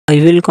I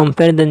will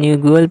compare the new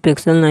Google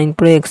Pixel 9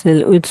 Pro XL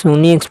with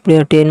Sony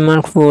Xperia 10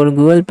 Mark IV.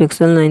 Google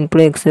Pixel 9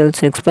 Pro XL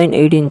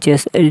 6.8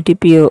 inches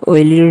LTPO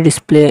OLED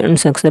display and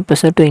success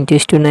ratio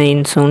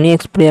 20:9. Sony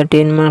Xperia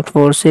 10 Mark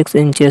IV 6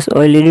 inches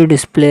OLED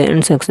display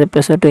and success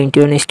ratio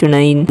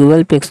 21:9.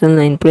 Google Pixel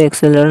 9 Pro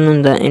XL run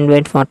on the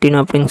Android 14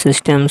 operating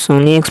system.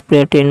 Sony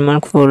Xperia 10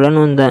 Mark IV run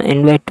on the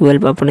Android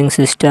 12 operating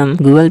system.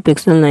 Google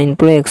Pixel 9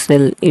 Pro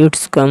XL it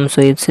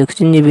comes with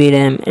 16GB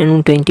RAM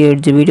and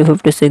 28GB to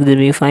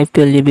 56GB,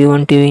 512GB,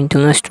 1TB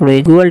internal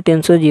storage. Google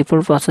Tensor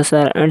G4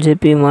 processor,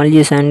 8GB Mali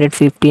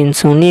 115.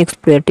 Sony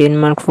Xperia 10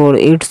 Mark IV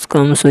it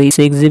comes with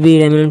 6GB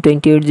RAM and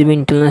 28GB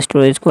internal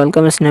storage.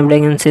 Qualcomm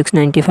Snapdragon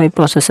 695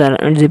 processor,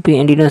 8GB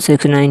Adreno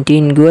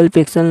 619. Google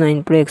Pixel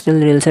 9 Pro XL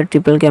real set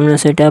triple camera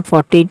setup,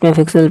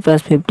 48MP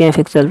plus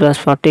 50MP plus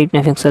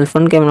 48MP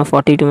front camera,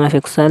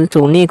 42MP.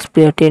 Sony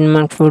Xperia 10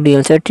 Mark IV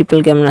real set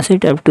triple camera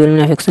setup,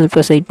 12MP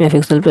plus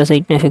 8MP plus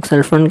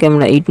 8MP front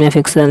camera,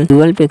 8MP.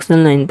 Google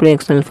Pixel 9 Pro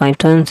XL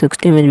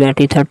 5060 mAh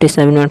battery,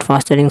 37W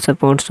fast charging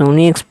support.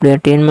 Sony Xperia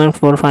 10 Mark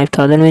IV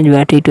 5000 mAh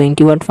battery,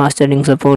 20W fast charging support.